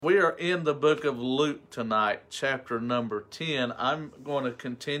We are in the book of Luke tonight, chapter number 10. I'm going to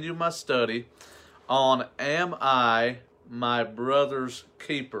continue my study on Am I My Brother's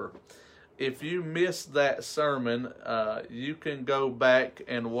Keeper? If you missed that sermon, you can go back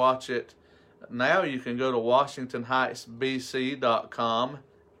and watch it. Now you can go to WashingtonHeightsBC.com,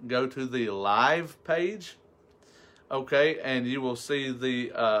 go to the live page, okay, and you will see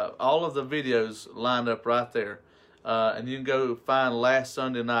the all of the videos lined up right there. And you can go find last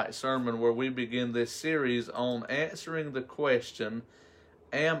Sunday night sermon where we begin this series on answering the question,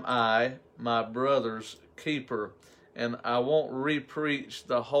 Am I my brother's keeper? And I won't re-preach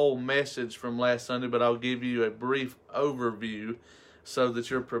the whole message from last Sunday, but I'll give you a brief overview so that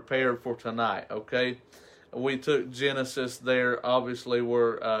you're prepared for tonight, okay? We took Genesis there, obviously,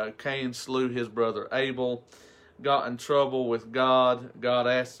 where Cain slew his brother Abel, got in trouble with God. God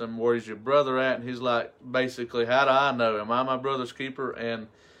asked him, where's your brother at? And he's like, basically, how do I know? Am I my brother's keeper? And,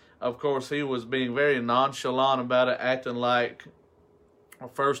 of course, he was being very nonchalant about it, acting like, well,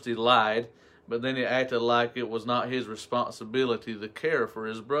 first he lied, but then he acted like it was not his responsibility to care for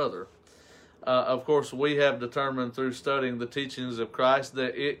his brother. Of course, we have determined through studying the teachings of Christ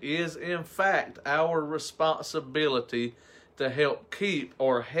that it is, in fact, our responsibility to help keep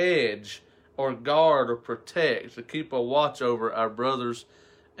or hedge or guard or protect, to keep a watch over our brothers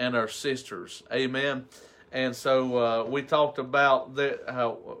and our sisters. Amen. And so we talked about that,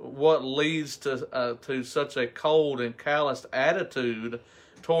 what leads to such a cold and calloused attitude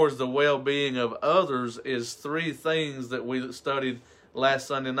towards the well-being of others is three things that we studied last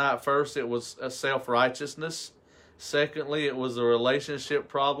Sunday night. First, it was a self-righteousness. Secondly, it was a relationship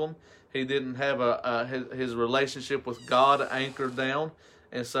problem. He didn't have his relationship with God anchored down.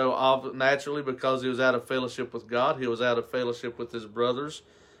 And so naturally, because he was out of fellowship with God, he was out of fellowship with his brothers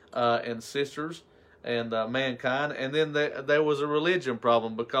and sisters and mankind. And then there was a religion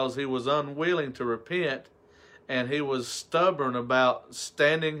problem because he was unwilling to repent, and he was stubborn about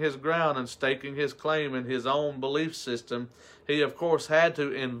standing his ground and staking his claim in his own belief system. He, of course, had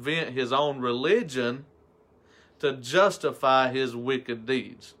to invent his own religion to justify his wicked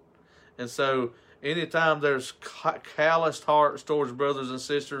deeds. And so anytime there's calloused hearts towards brothers and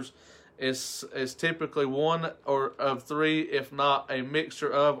sisters, it's typically one or of three, if not a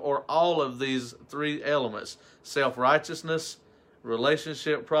mixture of, or all of these three elements: self-righteousness,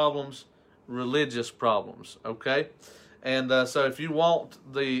 relationship problems, religious problems, okay? And so if you want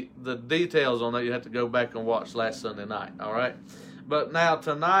the details on that, you have to go back and watch last Sunday night, all right? But now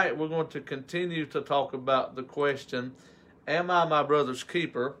tonight we're going to continue to talk about the question, am I my brother's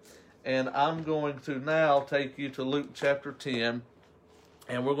keeper? And I'm going to now take you to Luke chapter 10,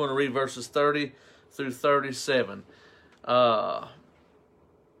 and we're going to read verses 30 through 37. No,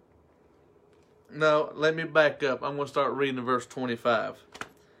 let me back up. I'm going to start reading verse 25.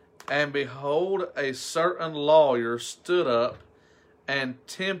 And behold, a certain lawyer stood up and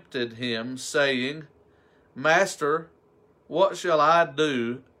tempted him, saying, Master, what shall I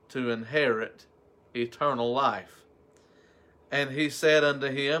do to inherit eternal life? And he said unto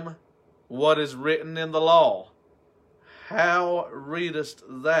him, What is written in the law? How readest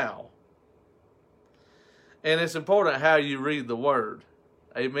thou? And it's important how you read the word.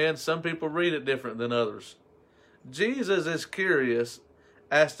 Amen. Some people read it different than others. Jesus is curious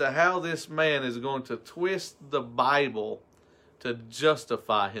as to how this man is going to twist the Bible to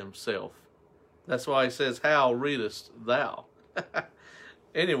justify himself. That's why he says, How readest thou?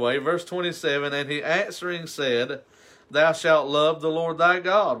 Anyway, verse 27, And he answering said, Thou shalt love the Lord thy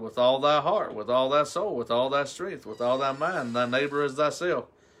God with all thy heart, with all thy soul, with all thy strength, with all thy mind, thy neighbor as thyself.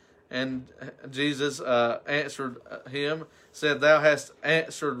 And Jesus answered him, said, Thou hast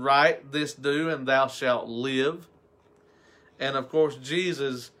answered right, this do, and thou shalt live. And of course,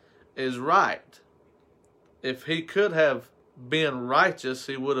 Jesus is right. If he could have been righteous,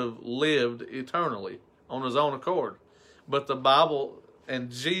 he would have lived eternally on his own accord. But the Bible and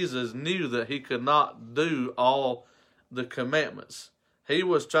Jesus knew that he could not do all the commandments. He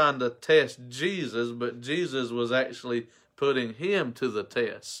was trying to test Jesus, but Jesus was actually putting him to the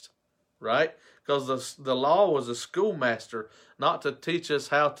test, right? Because the law was a schoolmaster, not to teach us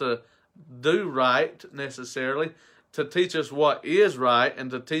how to do right necessarily, to teach us what is right and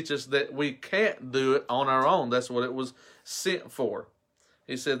to teach us that we can't do it on our own. That's what it was sent for.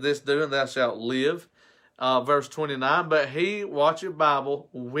 He said, This do and thou shalt live. Verse 29, But he, watch your Bible,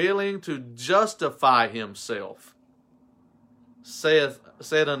 willing to justify himself, said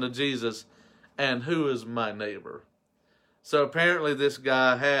unto Jesus, And who is my neighbor? So apparently this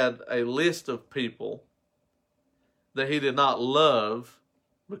guy had a list of people that he did not love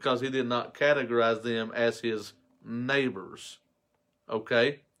because he did not categorize them as his neighbors.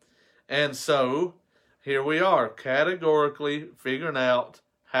 Okay? And so here we are, categorically figuring out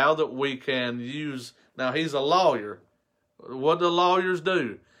how that we can use. Now, he's a lawyer. What do lawyers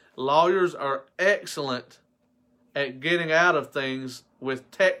do? Lawyers are excellent at getting out of things with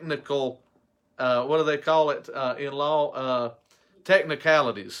technical, what do they call it in law?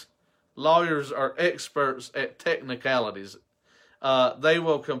 Technicalities. Lawyers are experts at technicalities. They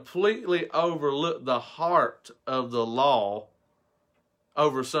will completely overlook the heart of the law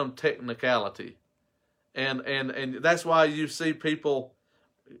over some technicality. And that's why you see people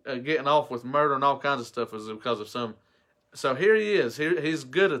getting off with murder and all kinds of stuff is because of some. So here he is. He's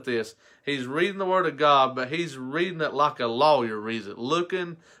good at this. He's reading the Word of God, but he's reading it like a lawyer reads it,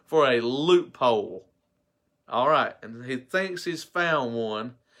 looking for a loophole. All right, and he thinks he's found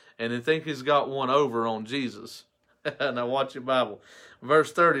one, and he thinks he's got one over on Jesus. Now watch your Bible.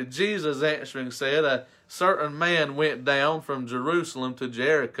 Verse 30, Jesus answering said, a certain man went down from Jerusalem to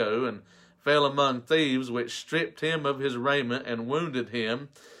Jericho and fell among thieves, which stripped him of his raiment and wounded him,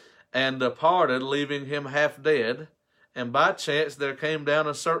 and departed, leaving him half dead. And by chance there came down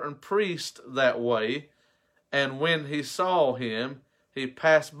a certain priest that way, and when he saw him, he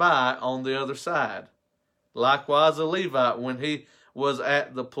passed by on the other side. Likewise a Levite, when he was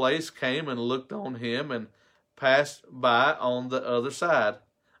at the place, came and looked on him, and passed by on the other side.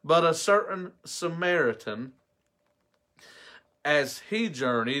 But a certain Samaritan, as he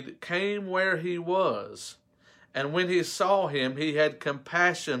journeyed, came where he was. And when he saw him, he had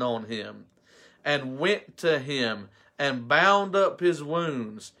compassion on him, and went to him, and bound up his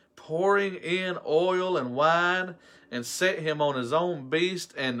wounds, pouring in oil and wine, and set him on his own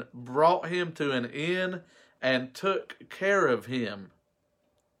beast, and brought him to an inn, and took care of him.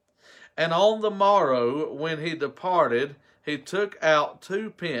 And on the morrow, when he departed, he took out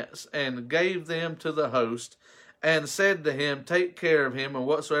 2 pence, and gave them to the host, and said to him, take care of him, and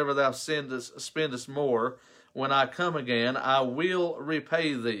whatsoever thou spendest more, when I come again, I will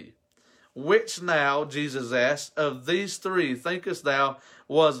repay thee. Which now, Jesus asked, of these 3 thinkest thou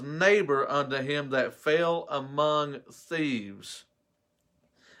was neighbor unto him that fell among thieves?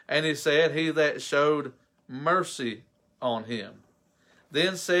 And he said, he that showed mercy on him.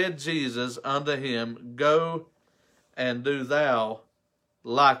 Then said Jesus unto him, go and do thou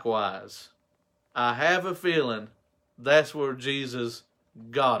likewise. I have a feeling that's where Jesus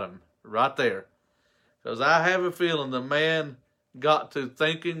got him, right there. Because I have a feeling the man got to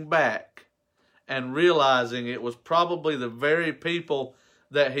thinking back and realizing it was probably the very people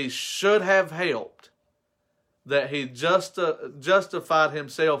that he should have helped that he justified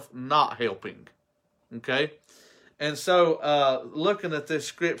himself not helping. Okay? And so, looking at this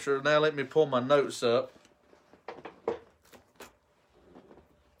scripture, now let me pull my notes up.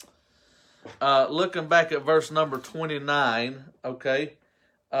 Looking back at verse number 29, okay?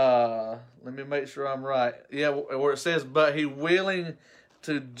 Let me make sure I'm right. Yeah, where it says, but he willing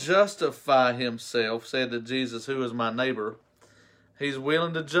to justify himself, said to Jesus, who is my neighbor. He's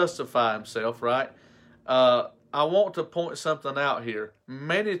willing to justify himself, right? I want to point something out here.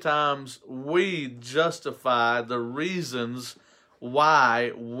 Many times we justify the reasons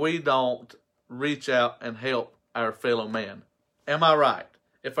why we don't reach out and help our fellow man. Am I right?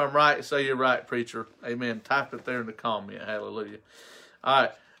 If I'm right, say you're right, preacher. Amen. Type it there in the comment. Hallelujah. All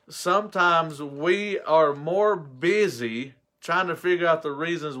right. Sometimes we are more busy trying to figure out the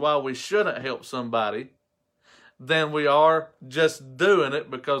reasons why we shouldn't help somebody than we are just doing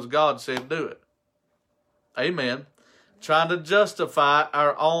it because God said do it. Amen. Trying to justify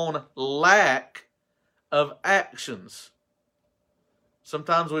our own lack of actions.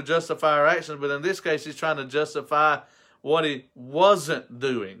 Sometimes we justify our actions, but in this case, he's trying to justify what he wasn't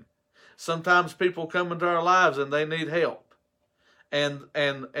doing. Sometimes people come into our lives and they need help. And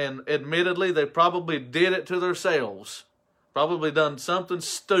admittedly, they probably did it to themselves. Probably done something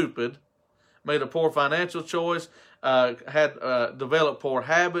stupid, made a poor financial choice, developed poor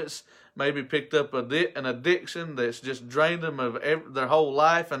habits, maybe picked up an addiction that's just drained them of their whole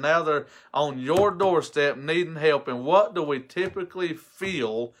life, and now they're on your doorstep needing help. And what do we typically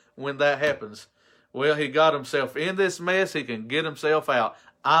feel when that happens? Well, he got himself in this mess. He can get himself out.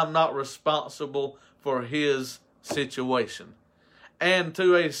 I'm not responsible for his situation. And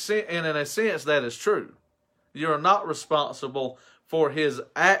in a sense, that is true. You're not responsible for his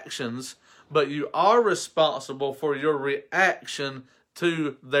actions, but you are responsible for your reaction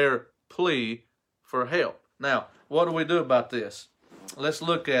to their plea for help. Now, what do we do about this? Let's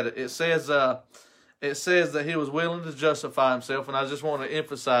look at it. It says that he was willing to justify himself, and I just want to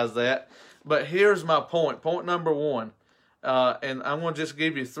emphasize that. But here's my point. Point number 1, and I'm going to just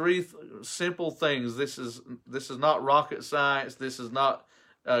give you 3 simple things. This is not rocket science. This is not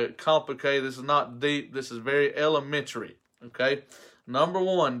complicated. This is not deep. This is very elementary. Okay? Number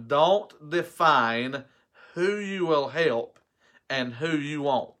one, don't define who you will help and who you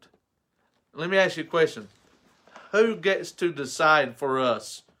won't. Let me ask you a question. Who gets to decide for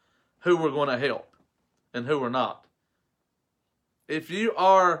us who we're going to help and who we're not? If you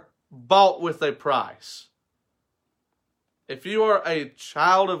are bought with a price, if you are a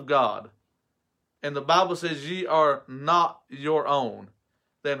child of God, and the Bible says ye are not your own,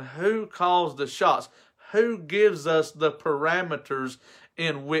 then who calls the shots? Who gives us the parameters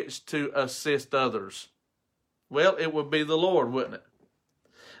in which to assist others? Well, it would be the Lord, wouldn't it?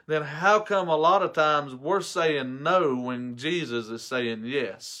 Then how come a lot of times we're saying no when Jesus is saying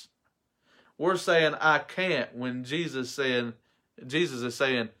yes? We're saying I can't when Jesus is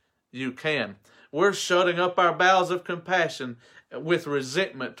saying you can. We're shutting up our bowels of compassion with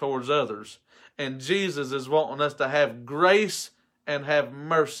resentment towards others. And Jesus is wanting us to have grace and have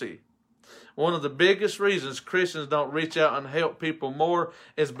mercy. One of the biggest reasons Christians don't reach out and help people more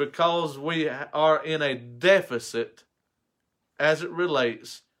is because we are in a deficit as it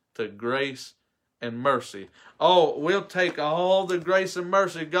relates to grace and mercy. Oh, we'll take all the grace and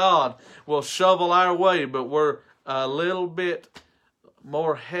mercy God will shovel our way, but we're a little bit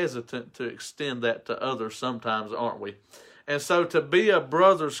more hesitant to extend that to others sometimes, aren't we? And so to be a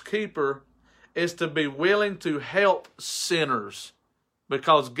brother's keeper is to be willing to help sinners.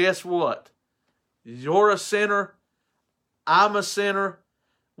 Because guess what? You're a sinner. I'm a sinner.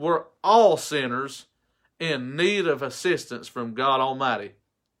 We're all sinners in need of assistance from God Almighty.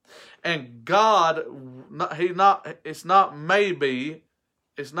 And God, it's not maybe,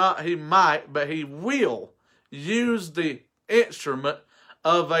 it's not he might, but he will use the instrument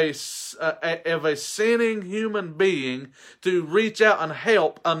of a sinning human being to reach out and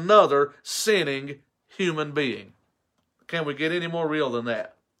help another sinning human being. Can we get any more real than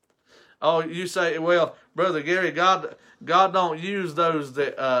that? Oh, you say, well, Brother Gary, God don't use those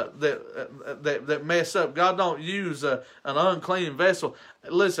that mess up. God don't use an unclean vessel.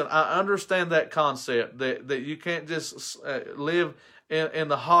 Listen, I understand that concept that you can't just live in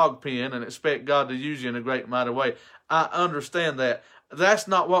the hog pen and expect God to use you in a great mighty way. I understand that. That's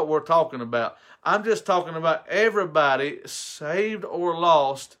not what we're talking about. I'm just talking about everybody, saved or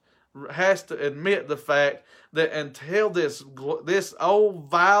lost, has to admit the fact that until this old,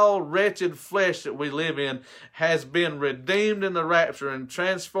 vile, wretched flesh that we live in has been redeemed in the rapture and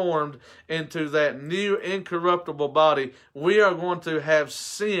transformed into that new, incorruptible body, we are going to have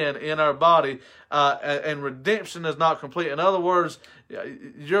sin in our body, and redemption is not complete. In other words,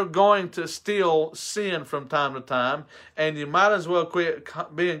 you're going to still sin from time to time, and you might as well quit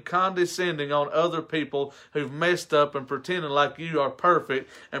being condescending on other people who've messed up and pretending like you are perfect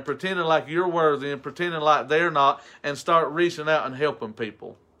and pretending like you're worthy and pretending like they're not, and start reaching out and helping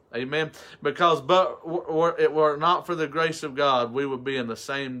people. Amen? Because were it were not for the grace of God, we would be in the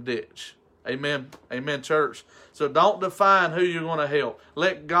same ditch. Amen? Amen, church? So don't define who you're going to help.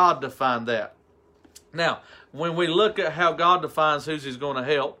 Let God define that. Now, when we look at how God defines who He's going to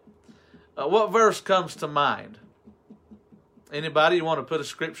help, what verse comes to mind? Anybody, you want to put a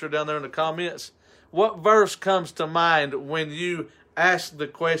scripture down there in the comments? What verse comes to mind when you ask the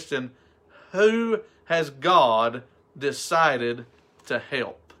question, who has God decided to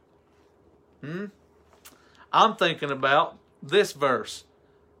help? I'm thinking about this verse.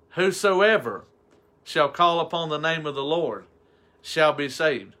 Whosoever shall call upon the name of the Lord shall be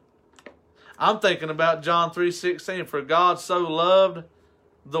saved. I'm thinking about John 3:16. For God so loved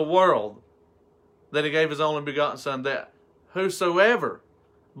the world that He gave His only begotten Son, that whosoever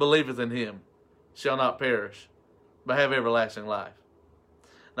believeth in Him shall not perish, but have everlasting life.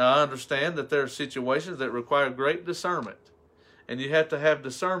 Now, I understand that there are situations that require great discernment, and you have to have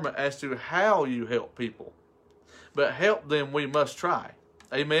discernment as to how you help people. But help them we must try.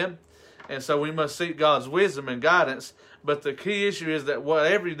 Amen? And so we must seek God's wisdom and guidance. But the key issue is that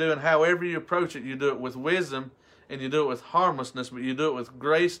whatever you do and however you approach it, you do it with wisdom and you do it with harmlessness, but you do it with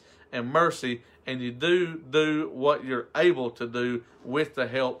grace and mercy, and you do what you're able to do with the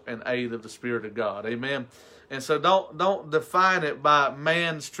help and aid of the Spirit of God. Amen? And so don't define it by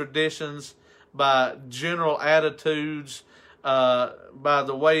man's traditions, by general attitudes, by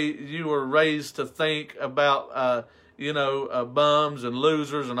the way you were raised to think about bums and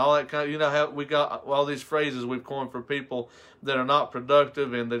losers and all that kind of, how we got all these phrases we've coined for people that are not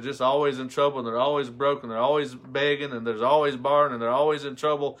productive, and they're just always in trouble, and they're always broken, they're always begging, and there's always barring, and they're always in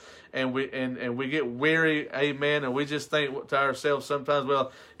trouble, and we get weary, amen, and we just think to ourselves sometimes,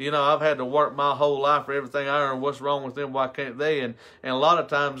 well, I've had to work my whole life for everything I earn, what's wrong with them, why can't they? And a lot of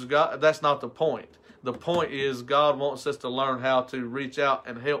times, God, that's not the point. The point is, God wants us to learn how to reach out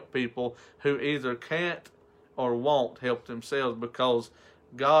and help people who either can't or won't help themselves, because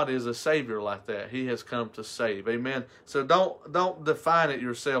God is a Savior like that. He has come to save. Amen. So don't define it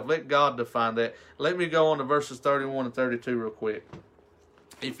yourself. Let God define that. Let me go on to verses 31 and 32 real quick.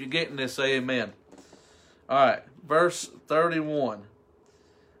 If you're getting this, say amen. All right, verse 31.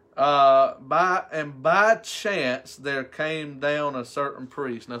 By chance there came down a certain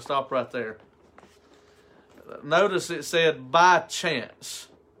priest. Now stop right there. Notice it said by chance.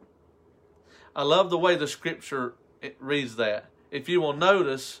 I love the way the scripture reads that. If you will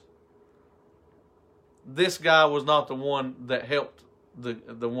notice, this guy was not the one that helped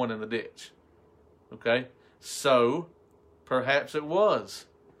the one in the ditch. Okay? So, perhaps it was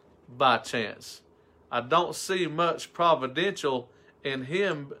by chance. I don't see much providential in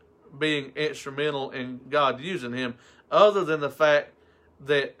him being instrumental in God using him, other than the fact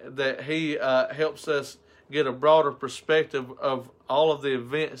that he helps us get a broader perspective of all of the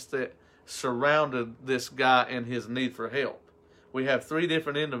events that surrounded this guy and his need for help. We have three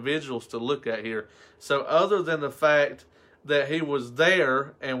different individuals to look at here. So other than the fact that he was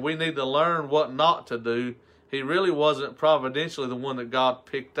there and we need to learn what not to do, he really wasn't providentially the one that God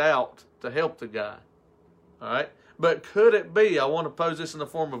picked out to help the guy. All right? But could it be, I want to pose this in the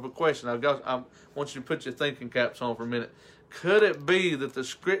form of a question. I want you to put your thinking caps on for a minute. Could it be that the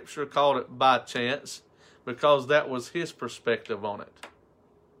scripture called it by chance because that was his perspective on it?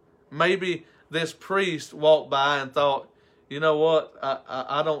 Maybe this priest walked by and thought, you know what,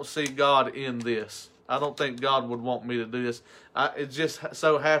 I don't see God in this. I don't think God would want me to do this. It just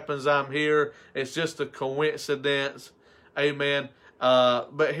so happens I'm here. It's just a coincidence. Amen.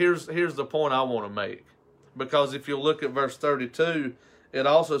 But here's the point I want to make. Because if you look at verse 32, it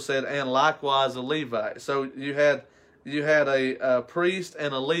also said, and likewise a Levite. So you had a priest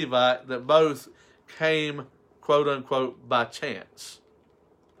and a Levite that both came, quote unquote, by chance.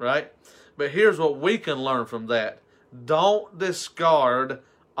 Right? But here's what we can learn from that. Don't discard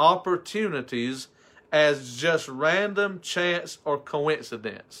opportunities as just random chance or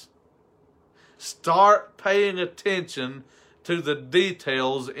coincidence. Start paying attention to the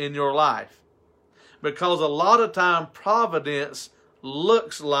details in your life. Because a lot of time providence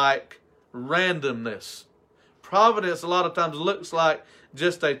looks like randomness. Providence a lot of times looks like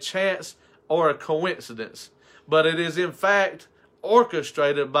just a chance or a coincidence. But it is in fact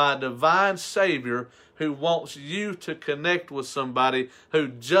orchestrated by a divine Savior who wants you to connect with somebody who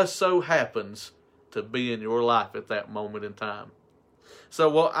just so happens to be in your life at that moment in time. So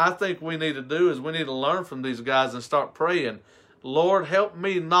what I think we need to do is we need to learn from these guys and start praying, Lord, help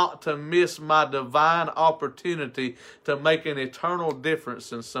me not to miss my divine opportunity to make an eternal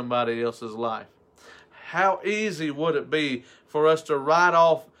difference in somebody else's life. How easy would it be for us to write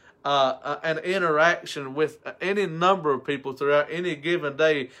off an interaction with any number of people throughout any given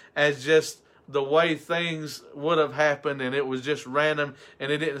day as just the way things would have happened, and it was just random,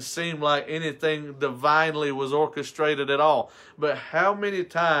 and it didn't seem like anything divinely was orchestrated at all. But how many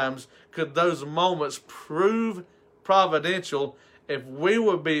times could those moments prove providential if we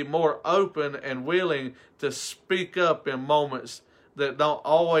would be more open and willing to speak up in moments that don't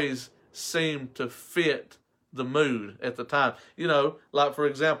always seem to fit the mood at the time? You know, like for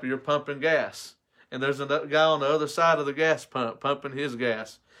example, you're pumping gas, and there's a guy on the other side of the gas pump pumping his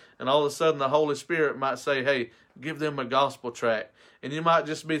gas. And all of a sudden the Holy Spirit might say, hey, give them a gospel tract. And you might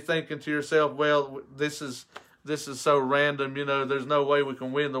just be thinking to yourself, well, this is so random, you know, there's no way we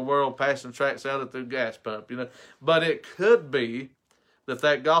can win the world passing tracts out at the gas pump, you know. But it could be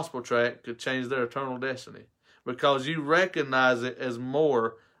that gospel tract could change their eternal destiny because you recognize it as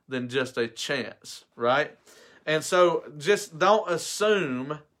more than just a chance, right? And so just don't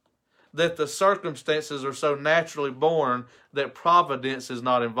assume that the circumstances are so naturally born that providence is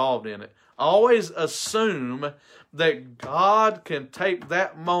not involved in it. Always assume that God can take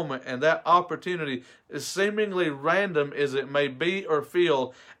that moment and that opportunity, as seemingly random as it may be or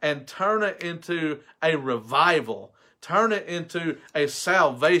feel, and turn it into a revival, turn it into a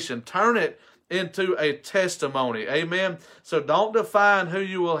salvation, turn it into a testimony. Amen. So don't define who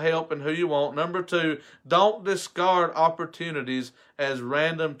you will help and who you won't. Number two, don't discard opportunities as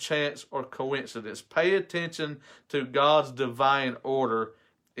random chance or coincidence. Pay attention to God's divine order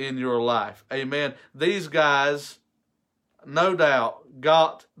in your life. Amen. These guys, no doubt,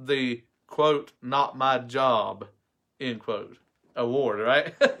 got the, quote, not my job, end quote, award,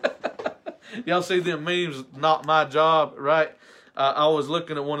 right? Y'all see them memes, not my job, right? I was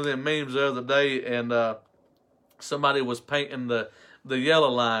looking at one of them memes the other day, and somebody was painting the yellow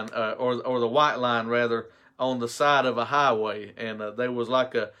line, or the white line rather, on the side of a highway, and there was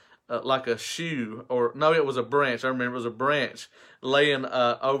like a like a shoe, or no, it was a branch. I remember it was a branch laying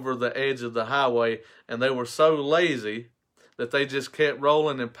over the edge of the highway, and they were so lazy that they just kept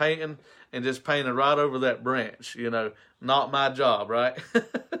rolling and painting and just painted right over that branch. You know, not my job, right?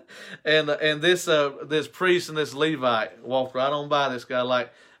 and this priest and this Levite walked right on by this guy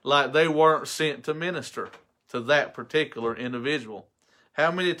like they weren't sent to minister to that particular individual.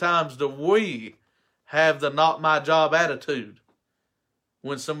 How many times do we have the not my job attitude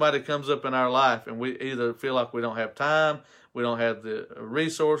when somebody comes up in our life and we either feel like we don't have time, we don't have the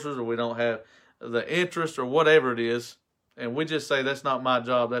resources, or we don't have the interest, or whatever it is, and we just say, that's not my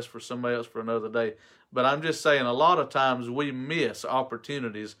job, that's for somebody else for another day. But I'm just saying, a lot of times we miss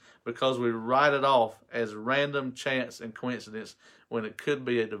opportunities because we write it off as random chance and coincidence when it could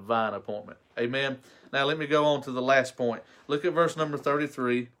be a divine appointment. Amen? Now let me go on to the last point. Look at verse number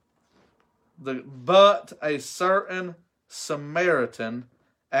 33. But a certain Samaritan,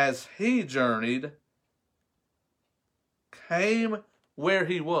 as he journeyed, came where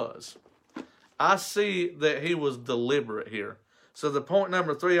he was. I see that he was deliberate here. So the point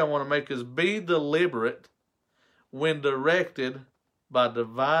number 3 I want to make is be deliberate when directed by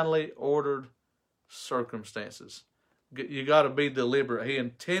divinely ordered circumstances. You got to be deliberate. He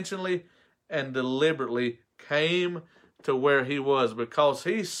intentionally and deliberately came to where he was because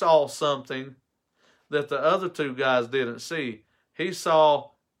he saw something that the other two guys didn't see. He saw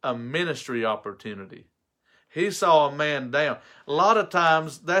a ministry opportunity. He saw a man down. A lot of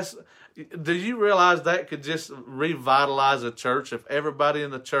times, do you realize that could just revitalize a church if everybody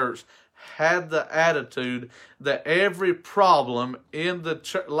in the church had the attitude that every problem in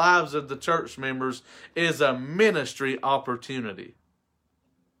the lives of the church members is a ministry opportunity?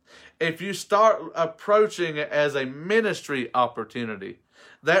 If you start approaching it as a ministry opportunity,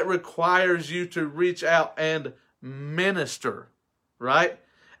 that requires you to reach out and minister, right?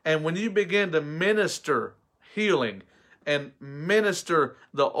 And when you begin to minister healing and minister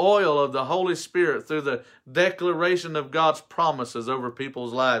the oil of the Holy Spirit through the declaration of God's promises over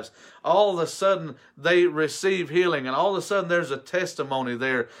people's lives, all of a sudden they receive healing, and all of a sudden there's a testimony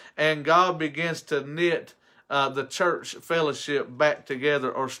there, and God begins to knit the church fellowship back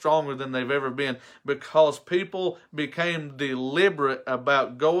together, or stronger than they've ever been, because people became deliberate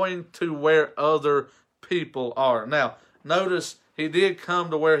about going to where other people are. Now, notice he did come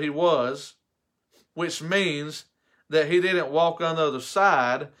to where he was, which means that he didn't walk on the other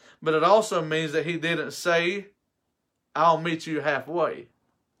side, but it also means that he didn't say, I'll meet you halfway.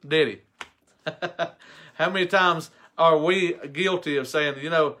 Did he? How many times are we guilty of saying, you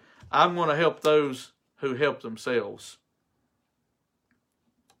know, I'm going to help those who help themselves?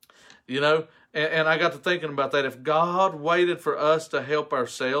 You know, and I got to thinking about that. If God waited for us to help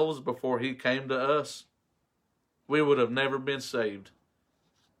ourselves before he came to us, we would have never been saved.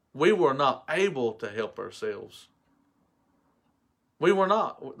 We were not able to help ourselves. We were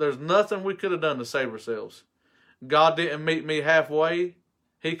not. There's nothing we could have done to save ourselves. God didn't meet me halfway.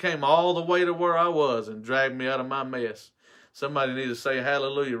 He came all the way to where I was and dragged me out of my mess. Somebody needs to say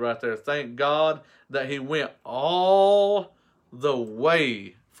hallelujah right there. Thank God that he went all the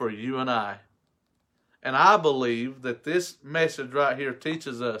way for you and I. And I believe that this message right here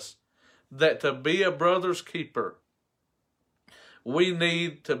teaches us that to be a brother's keeper, we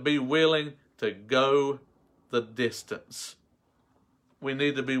need to be willing to go the distance. We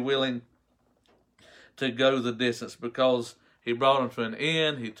need to be willing to go the distance, because he brought them to an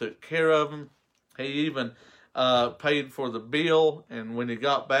end. He took care of them. He even paid for the bill, and when he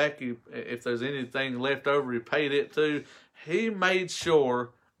got back, if there's anything left over, he paid it too. He made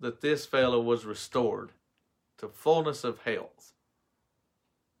sure that this fellow was restored to fullness of health.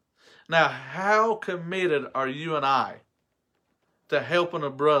 Now, how committed are you and I to helping a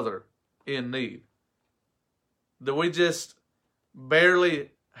brother in need? Do we just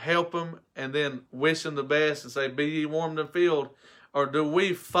barely help them and then wish them the best and say, be ye warmed and filled? Or do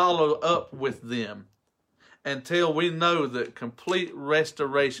we follow up with them until we know that complete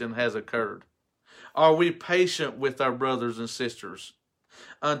restoration has occurred? Are we patient with our brothers and sisters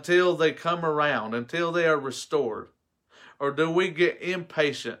until they come around, until they are restored? Or do we get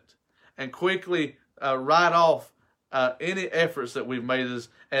impatient and quickly write off any efforts that we've made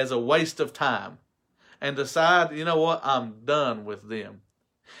as a waste of time and decide, you know what, I'm done with them?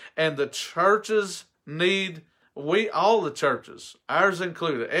 And the churches need, all the churches, ours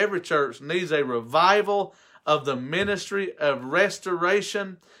included, every church needs a revival of the ministry of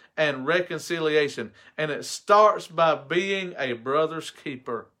restoration and reconciliation. And it starts by being a brother's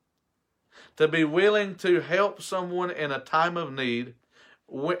keeper. To be willing to help someone in a time of need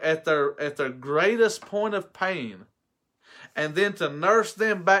at their greatest point of pain, and then to nurse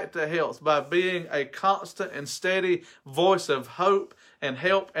them back to health by being a constant and steady voice of hope and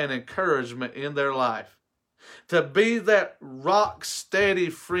help and encouragement in their life. To be that rock steady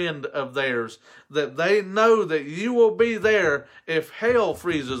friend of theirs, that they know that you will be there if hell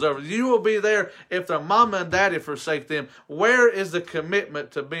freezes over. You will be there if their mama and daddy forsake them. Where is the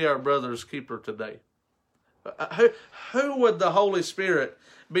commitment to be our brother's keeper today? Who would the Holy Spirit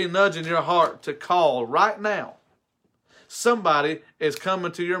be nudging your heart to call right now? Somebody is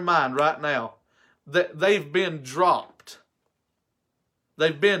coming to your mind right now that they've been dropped.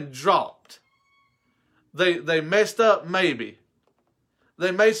 They've been dropped. They messed up, maybe.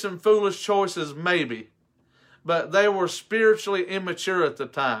 They made some foolish choices, maybe. But they were spiritually immature at the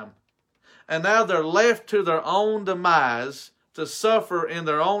time. And now they're left to their own demise, to suffer in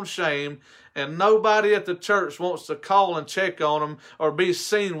their own shame, and nobody at the church wants to call and check on them or be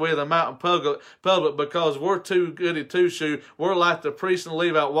seen with them out in public because we're too goody two-shoe. We're like the priest and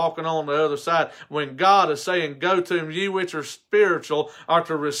Levite walking on the other side. When God is saying, go to him, ye which are spiritual, are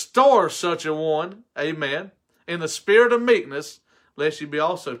to restore such a one, amen, in the spirit of meekness, lest you be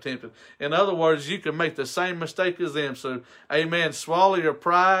also tempted. In other words, you can make the same mistake as them. So, amen, swallow your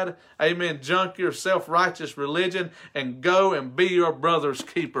pride, amen, junk your self-righteous religion, and go and be your brother's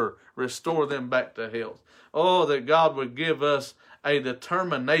keeper. Restore them back to health. Oh, that God would give us a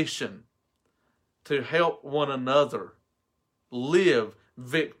determination to help one another live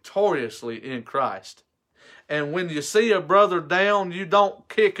victoriously in Christ. And when you see a brother down, you don't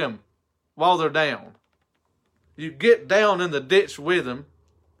kick him while they're down. You get down in the ditch with them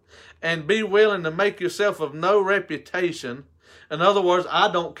and be willing to make yourself of no reputation. In other words,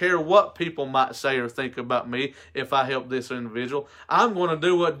 I don't care what people might say or think about me if I help this individual. I'm going to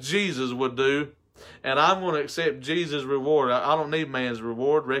do what Jesus would do, and I'm going to accept Jesus' reward. I don't need man's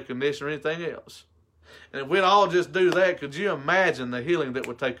reward, recognition, or anything else. And if we'd all just do that, could you imagine the healing that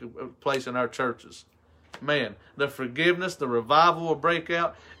would take place in our churches? Man, the forgiveness, the revival will break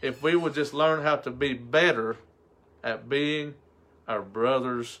out if we would just learn how to be better at being our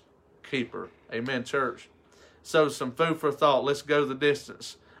brother's keeper. Amen, church. So some food for thought. Let's go the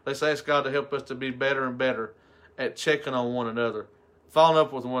distance. Let's ask God to help us to be better and better at checking on one another, following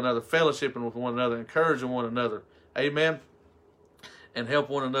up with one another, fellowshipping with one another, encouraging one another. Amen. And help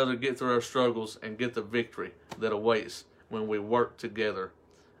one another get through our struggles and get the victory that awaits when we work together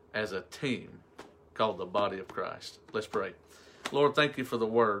as a team called the body of Christ. Let's pray. Lord, thank you for the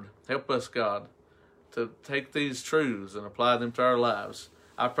word. Help us, God, to take these truths and apply them to our lives.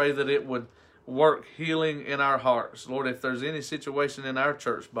 I pray that it would work healing in our hearts. Lord, if there's any situation in our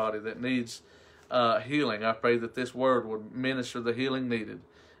church body that needs healing, I pray that this word would minister the healing needed.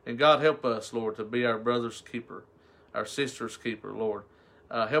 And God, help us, Lord, to be our brother's keeper, our sister's keeper, Lord.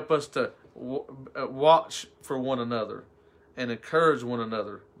 Help us to watch for one another and encourage one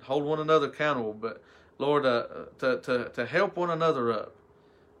another, hold one another accountable, but Lord, to help one another up.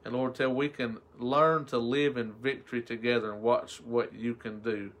 And Lord, till we can learn to live in victory together and watch what you can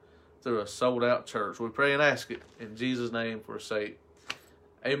do through a sold-out church. We pray and ask it in Jesus' name for sake.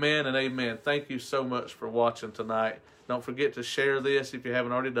 Amen and amen. Thank you so much for watching tonight. Don't forget to share this if you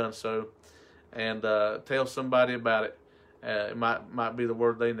haven't already done so. And tell somebody about it. It might be the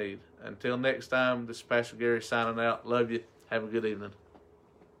word they need. Until next time, this is Pastor Gary signing out. Love you. Have a good evening.